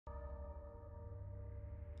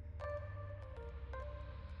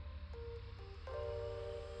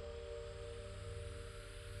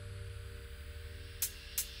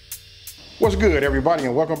What's good, everybody,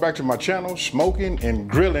 and welcome back to my channel, Smoking and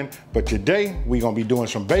Grilling. But today we're gonna be doing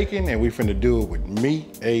some baking, and we finna do it with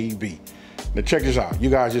meat AB. Now check this out. You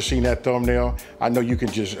guys just seen that thumbnail. I know you can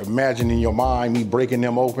just imagine in your mind me breaking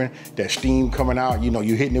them open, that steam coming out. You know,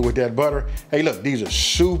 you hitting it with that butter. Hey, look, these are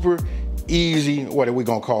super easy. What are we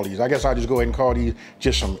gonna call these? I guess I'll just go ahead and call these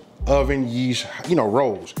just some oven yeast,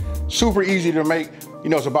 rolls. Super easy to make. You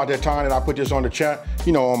know, it's about that time that I put this on the chat,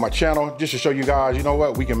 on my channel, just to show you guys, you know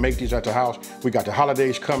what, we can make these at the house. We got the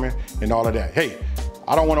holidays coming and all of that. Hey,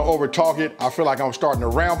 I don't want to over talk it. I feel like I'm starting to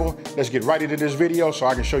ramble. Let's get right into this video so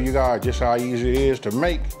I can show you guys just how easy it is to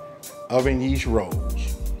make oven yeast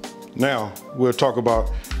rolls. Now, we'll talk about,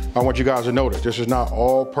 I want you guys to notice, this is not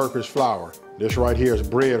all-purpose flour. This right here is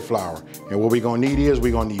bread flour. And what we're gonna need is,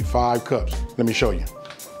 we're gonna need 5 cups. Let me show you.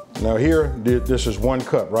 Now here, this is 1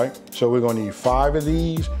 cup, right? So we're gonna need 5 of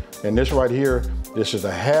these, and this right here, this is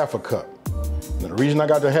a 1/2 cup. Now the reason I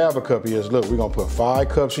got the 1/2 cup is, look, we're gonna put 5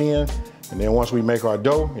 cups in, and then once we make our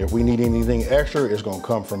dough, if we need anything extra, it's gonna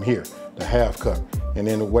come from here, the 1/2 cup. And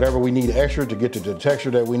then whatever we need extra to get to the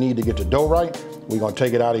texture that we need to get the dough right, we're gonna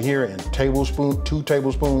take it out of here in 2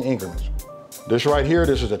 tablespoon increments. This right here,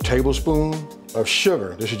 this is a tablespoon of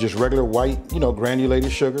sugar. This is just regular white,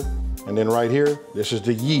 granulated sugar. And then right here, this is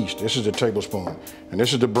the yeast. This is a tablespoon. And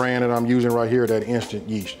this is the brand that I'm using right here, that instant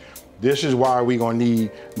yeast. This is why we're gonna need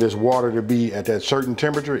this water to be at that certain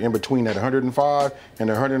temperature in between that 105 and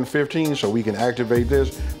 115 so we can activate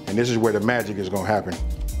this. And this is where the magic is gonna happen.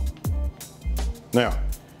 Now,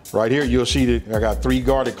 right here, you'll see that I got 3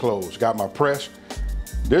 garlic cloves, got my press.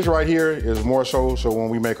 This right here is more so when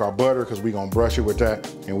we make our butter, because we're gonna brush it with that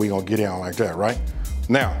and we're gonna get down like that, right?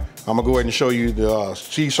 Now, I'm gonna go ahead and show you the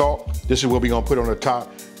sea salt. This is what we're gonna put on the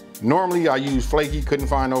top. Normally I use Flaky, couldn't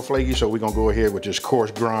find no Flaky, so we're gonna go ahead with this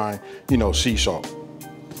coarse grind, sea salt.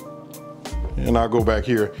 And I'll go back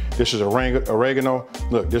here. This is oregano.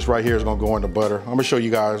 Look, this right here is gonna go in the butter. I'm gonna show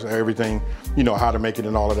you guys everything, how to make it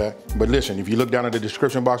and all of that. But listen, if you look down in the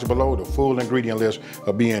description box below, the full ingredient list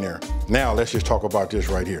will be in there. Now let's just talk about this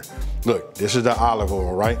right here. Look, this is the olive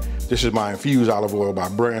oil, right? This is my infused olive oil by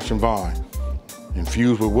Branch & Vine.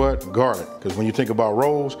 Infused with what? Garlic. Because when you think about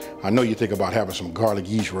rolls, I know you think about having some garlic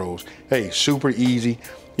yeast rolls. Hey, super easy.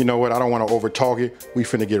 You know what? I don't want to over talk it. We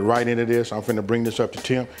finna get right into this. I'm finna bring this up to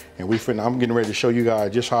temp, and I'm getting ready to show you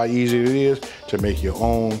guys just how easy it is to make your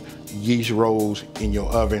own yeast rolls in your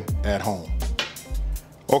oven at home.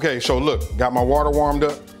 Okay, so look, got my water warmed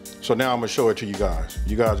up. So now I'm gonna show it to you guys.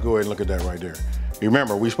 You guys go ahead and look at that right there.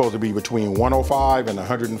 Remember, we're supposed to be between 105 and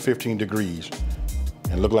 115 degrees.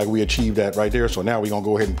 And look like we achieved that right there. So now we're gonna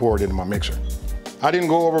go ahead and pour it into my mixer. I didn't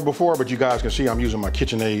go over before, but you guys can see I'm using my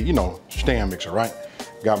KitchenAid, stand mixer, right?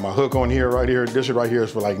 Got my hook on here, right here. This right here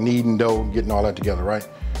is for like kneading dough, getting all that together, right?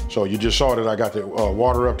 So you just saw that I got the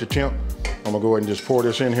water up to temp. I'm gonna go ahead and just pour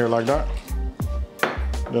this in here like that.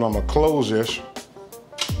 Then I'm gonna close this,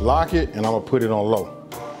 lock it, and I'm gonna put it on low,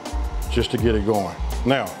 just to get it going.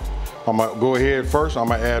 Now, I'm gonna go ahead first, I'm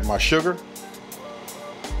gonna add my sugar.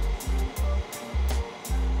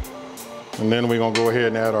 And then we're gonna go ahead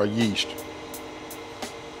and add our yeast.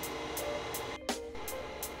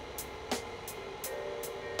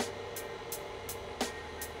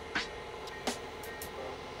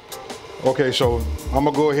 Okay, so I'm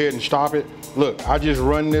gonna go ahead and stop it. Look, I just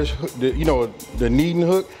run this, the kneading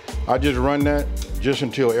hook, I just run that just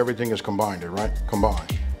until everything is combined, right?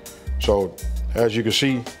 Combined. So as you can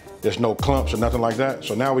see, there's no clumps or nothing like that.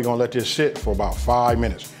 So now we're gonna let this sit for about 5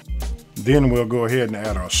 minutes. Then we'll go ahead and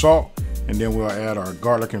add our salt, and then we'll add our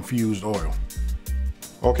garlic infused oil.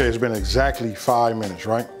 Okay, it's been exactly 5 minutes,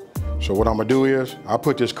 right? So what I'm gonna do is, I'll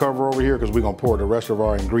put this cover over here because we're gonna pour the rest of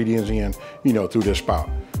our ingredients in, through this spout.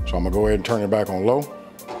 So I'm gonna go ahead and turn it back on low,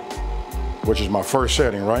 which is my first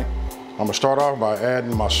setting, right? I'm gonna start off by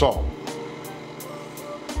adding my salt.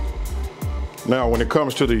 Now, when it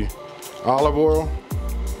comes to the olive oil,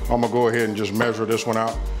 I'm gonna go ahead and just measure this one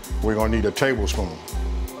out. We're gonna need a tablespoon.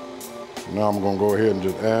 Now I'm gonna go ahead and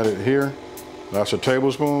just add it here. That's a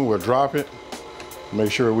tablespoon, we'll drop it. Make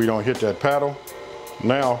sure we don't hit that paddle.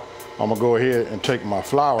 Now, I'm gonna go ahead and take my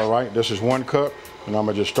flour, right? This is 1 cup, and I'm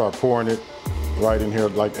gonna just start pouring it right in here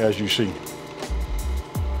like as you see.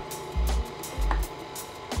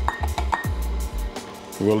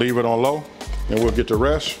 We'll leave it on low, and we'll get the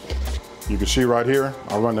rest. You can see right here,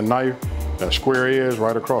 I run the knife, that square edge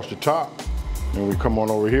right across the top, and we come on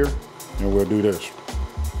over here, and we'll do this.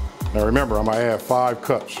 Now remember, I'm gonna add 5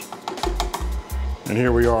 cups. And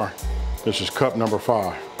here we are. This is cup number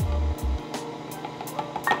 5.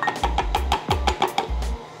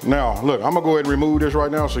 Now, look, I'm gonna go ahead and remove this right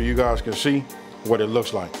now so you guys can see what it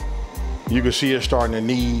looks like. You can see it's starting to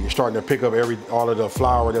knead, it's starting to pick up all of the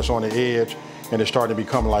flour that's on the edge, and it's starting to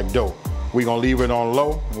become like dough. We're gonna leave it on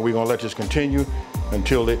low, and we're gonna let this continue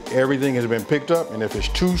until everything has been picked up, and if it's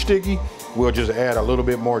too sticky, we'll just add a little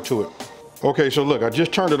bit more to it. Okay, so look, I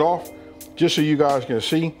just turned it off, just so you guys can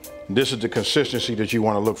see, this is the consistency that you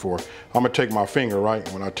wanna look for. I'm gonna take my finger, right?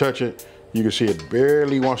 When I touch it, you can see it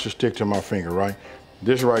barely wants to stick to my finger, right?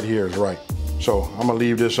 This right here is right. So I'm gonna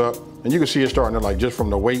leave this up, and you can see it starting to, like, just from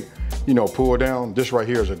the weight, you know, pull down. This right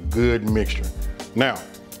here is a good mixture. Now,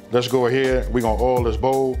 let's go ahead, we're gonna oil this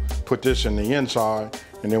bowl, put this in the inside,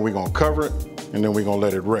 and then we're gonna cover it, and then we're gonna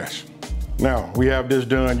let it rest. Now, we have this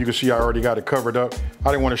done. You can see I already got it covered up. I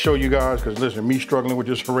didn't want to show you guys, because listen, me struggling with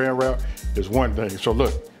this saran wrap is one thing. So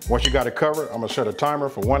look, once you got it covered, I'm gonna set a timer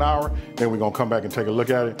for 1 hour, then we're gonna come back and take a look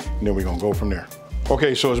at it, and then we're gonna go from there.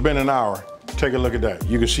 Okay, so it's been an hour. Take a look at that.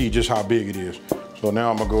 You can see just how big it is. So now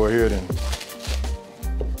I'm gonna go ahead and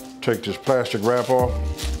take this plastic wrap off.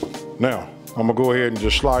 Now, I'm gonna go ahead and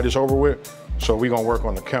just slide this over with. So we're gonna work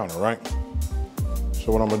on the counter, right?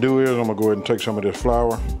 So what I'm gonna do is I'm gonna go ahead and take some of this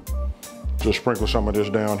flour, just sprinkle some of this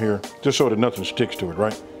down here, just so that nothing sticks to it,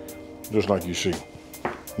 right? Just like you see.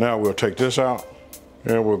 Now we'll take this out,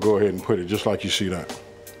 and we'll go ahead and put it just like you see that.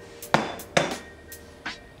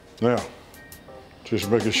 Now, just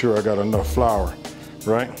making sure I got enough flour,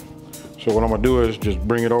 right? So what I'm gonna do is just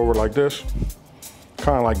bring it over like this,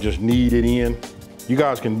 kind of like just knead it in. You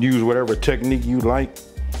guys can use whatever technique you like,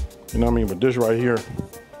 you know what I mean? But this right here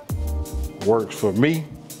works for me.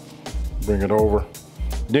 Bring it over.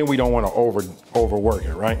 Then we don't want to overwork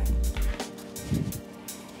it, right?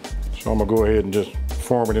 So I'm gonna go ahead and just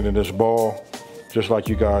form it into this ball, just like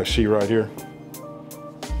you guys see right here.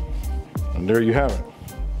 And there you have it.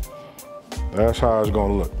 That's how it's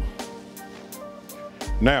gonna look.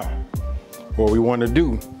 Now, what we want to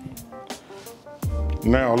do,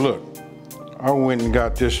 now look, I went and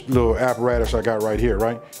got this little apparatus I got right here,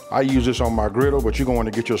 right? I use this on my griddle, but you're gonna want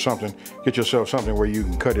to get yourself something where you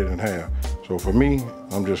can cut it in half. So for me,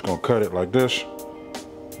 I'm just gonna cut it like this,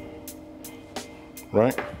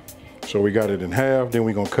 right? So we got it in half, then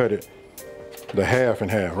we're gonna cut it the half in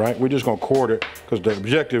half, right? We're just gonna quarter it, because the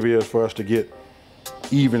objective is for us to get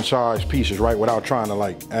even sized pieces, right? Without trying to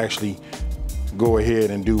like actually go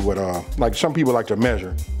ahead and do what, like some people like to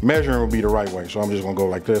measure. Measuring would be the right way. So I'm just gonna go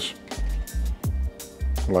like this.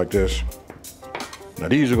 Like this. Now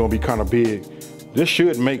these are gonna be kind of big. This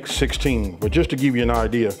should make 16, but just to give you an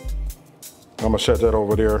idea, I'm gonna set that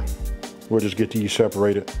over there. We'll just get these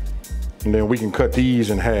separated, and then we can cut these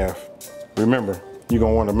in half. Remember, you're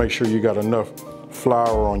gonna wanna make sure you got enough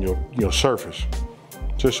flour on your surface,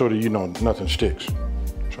 just so that you know nothing sticks.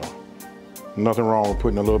 So, nothing wrong with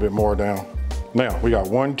putting a little bit more down. Now, we got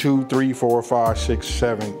 1, 2, 3, 4, 5, 6,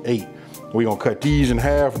 7, 8. We're gonna cut these in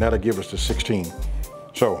half, and that'll give us the 16.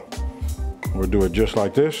 So, we'll do it just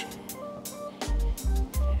like this,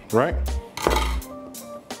 right?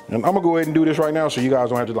 And I'm gonna go ahead and do this right now so you guys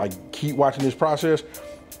don't have to like keep watching this process.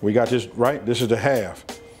 We got this, right? This is the half.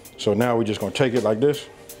 So now we're just gonna take it like this.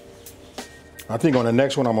 I think on the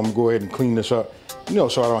next one, I'm gonna go ahead and clean this up, you know,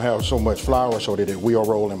 so I don't have so much flour so that it will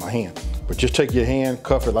roll in my hand. But just take your hand,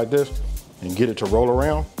 cuff it like this, and get it to roll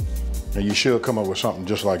around, and you should come up with something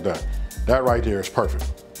just like that. That right there is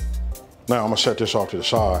perfect. Now I'm gonna set this off to the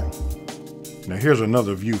side. Now here's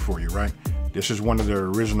another view for you, right? This is one of the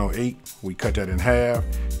original 8. We cut that in half.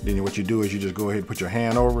 Then what you do is you just go ahead and put your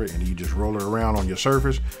hand over it, and you just roll it around on your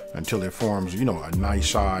surface until it forms, you know, a nice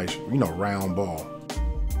size, you know, round ball.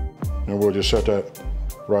 And we'll just set that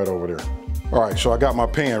right over there. All right, so I got my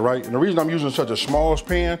pan, right? And the reason I'm using such a small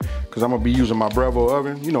pan, because I'm gonna be using my Breville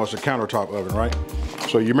oven. You know, it's a countertop oven, right?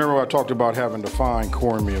 So you remember I talked about having the fine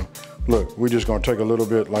cornmeal. Look, we're just gonna take a little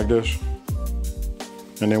bit like this.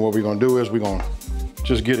 And then what we're gonna do is we're gonna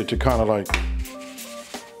just get it to kind of like,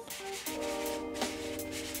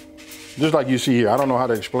 just like you see here. I don't know how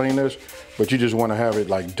to explain this, but you just wanna have it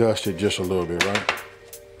like dusted just a little bit, right?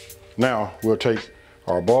 Now, we'll take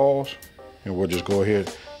our balls and we'll just go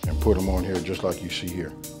ahead and put them on here just like you see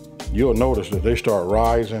here. You'll notice that they start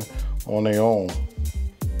rising on their own,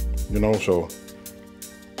 you know, so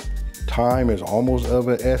time is almost of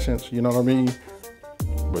an essence, you know what I mean?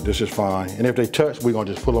 But this is fine. And if they touch, we're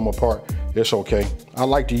gonna just pull them apart. It's okay. I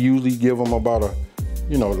like to usually give them about a,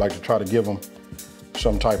 you know, like to try to give them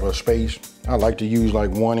some type of space. I like to use like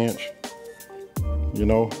 1 inch, you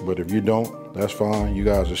know, but if you don't, that's fine. You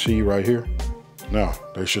guys will see right here. Now,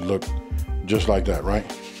 they should look just like that, right?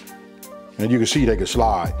 And you can see they can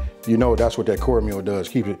slide. You know, that's what that cornmeal does.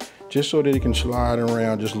 Keep it just so that it can slide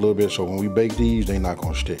around just a little bit. So when we bake these, they're not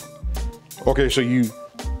gonna stick. Okay, so you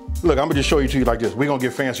Look, I'm gonna just show you to you like this. We're gonna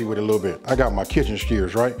get fancy with it a little bit. I got my kitchen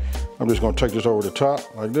shears, right? I'm just gonna take this over the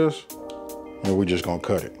top like this, and we're just gonna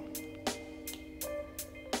cut it.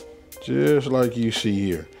 Just like you see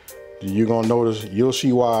here. You're gonna notice, you'll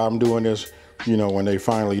see why I'm doing this, you know, when they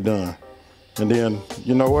finally done. And then,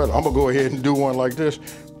 you know what? I'm gonna go ahead and do one like this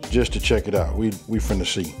just to check it out. We finna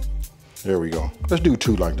see. There we go. Let's do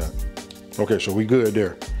 2 like that. Okay, so we good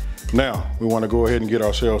there. Now, we wanna go ahead and get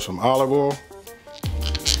ourselves some olive oil.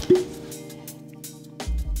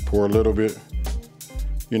 Pour a little bit,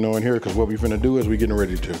 you know, in here, because what we finna do is we getting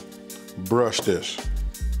ready to brush this.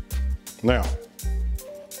 Now,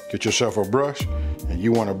 get yourself a brush, and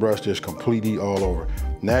you wanna brush this completely all over.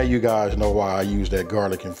 Now you guys know why I use that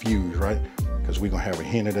garlic infused, right? Because we're gonna have a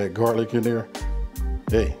hint of that garlic in there.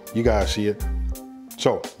 Hey, you guys see it.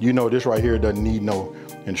 So, you know this right here doesn't need no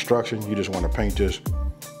instruction. You just wanna paint this,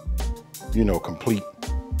 you know, complete.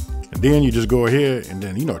 And then you just go ahead and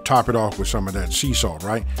then, you know, top it off with some of that sea salt,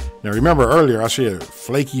 right? Now remember earlier I said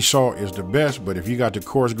flaky salt is the best, but if you got the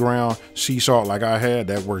coarse ground sea salt like I had,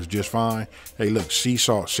 that works just fine. Hey, look, sea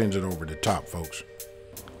salt sends it over the top, folks.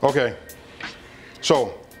 Okay,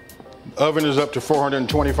 so oven is up to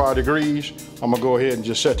 425 degrees. I'm gonna go ahead and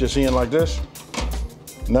just set this in like this.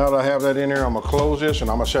 Now that I have that in there, I'm gonna close this and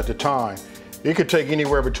I'm gonna set the time. It could take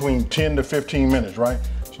anywhere between 10 to 15 minutes, right?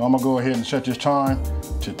 So I'm gonna go ahead and set this time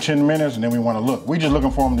to 10 minutes, and then we wanna look. We're just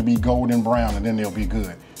looking for them to be golden brown, and then they'll be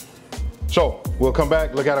good. So we'll come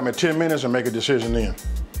back, look at them at 10 minutes, and make a decision then.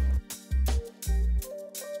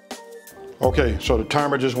 Okay, so the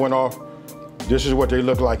timer just went off. This is what they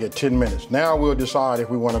look like at 10 minutes. Now we'll decide if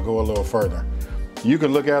we wanna go a little further. You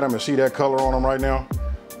can look at them and see that color on them right now.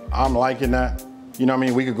 I'm liking that. You know what I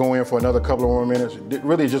mean? We could go in for another couple of more minutes. It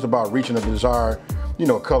really is just about reaching the desired, you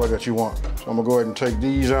know, color that you want. So I'm gonna go ahead and take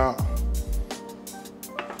these out.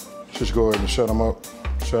 Just go ahead and set them up,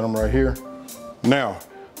 set them right here. Now,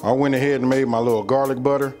 I went ahead and made my little garlic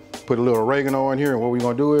butter, put a little oregano in here, and what we're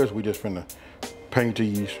gonna do is we just finna paint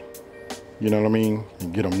these, you know what I mean?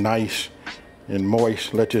 And get them nice and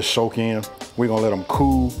moist, let this soak in. We're gonna let them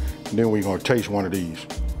cool, and then we're gonna taste one of these.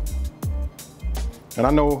 And I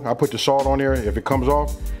know I put the salt on there. If it comes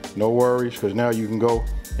off, no worries, because now you can go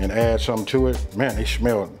and add something to it. Man, they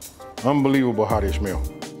smell unbelievable how they smell.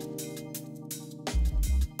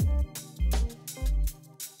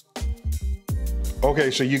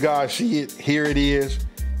 Okay, so you guys see it, here it is.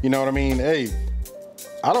 You know what I mean? Hey,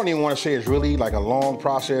 I don't even want to say it's really like a long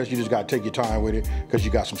process. You just got to take your time with it because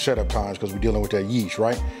you got some setup times because we're dealing with that yeast,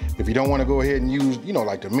 right? If you don't want to go ahead and use, you know,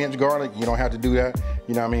 like the minced garlic, you don't have to do that.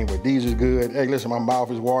 You know what I mean? But these is good. Hey, listen, my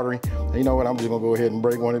mouth is watering. And you know what? I'm just going to go ahead and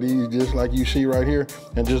break one of these just like you see right here.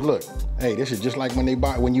 And just look. Hey, this is just like when you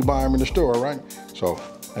buy them in the store, right? So,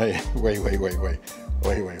 hey, wait. I'm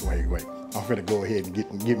finna go ahead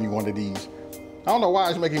and get me one of these. I don't know why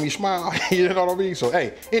it's making me smile. You know what I mean? So,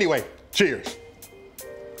 hey, anyway, cheers.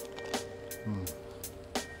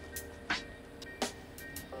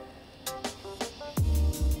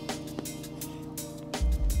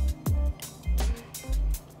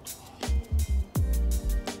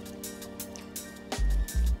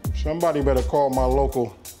 Somebody better call my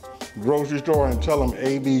local grocery store and tell them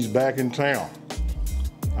AB's back in town.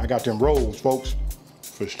 I got them rolls, folks.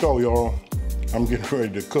 For sure, y'all. I'm getting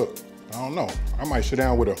ready to cook. I don't know. I might sit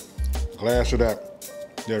down with a glass of that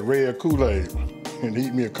red Kool-Aid and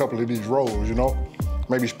eat me a couple of these rolls, you know?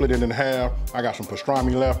 Maybe split it in half. I got some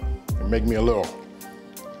pastrami left and make me a little,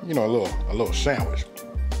 you know, a little sandwich.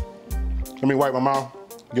 Let me wipe my mouth,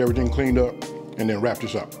 get everything cleaned up, and then wrap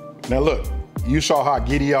this up. Now look, you saw how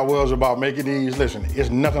giddy I was about making these. Listen, it's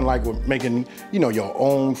nothing like making, you know, your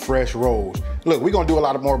own fresh rolls. Look, we're gonna do a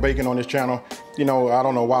lot of more baking on this channel. You know, I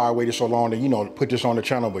don't know why I waited so long to, you know, put this on the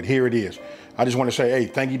channel, but here it is. I just wanna say, hey,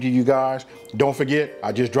 thank you to you guys. Don't forget,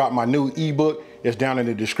 I just dropped my new ebook. It's down in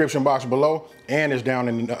the description box below, and it's down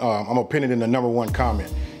in, I'm gonna pin it in the #1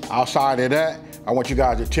 comment. Outside of that, I want you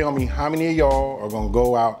guys to tell me how many of y'all are gonna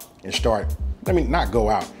go out and start, not go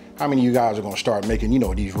out, how many of you guys are gonna start making, you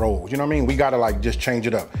know, these rolls? You know what I mean? We gotta like just change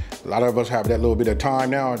it up. A lot of us have that little bit of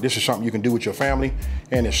time now. This is something you can do with your family,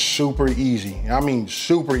 and it's super easy. I mean,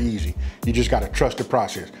 super easy. You just gotta trust the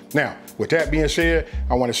process. Now, with that being said,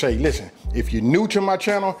 I wanna say, listen, if you're new to my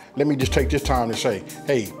channel, let me just take this time to say,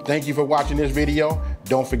 hey, thank you for watching this video.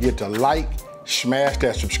 Don't forget to like, smash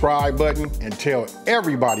that subscribe button, and tell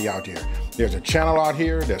everybody out there There's a channel out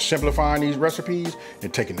here that's simplifying these recipes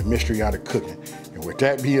and taking the mystery out of cooking. And with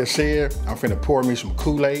that being said, I'm finna pour me some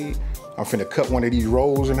Kool-Aid. I'm finna cut one of these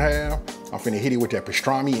rolls in half. I'm finna hit it with that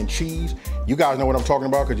pastrami and cheese. You guys know what I'm talking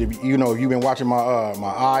about, because if you've been watching my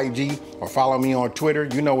my IG or follow me on Twitter,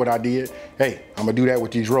 you know what I did. Hey, I'm gonna do that with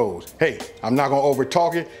these rolls. Hey, I'm not gonna over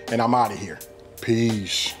talk it, and I'm out of here.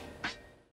 Peace.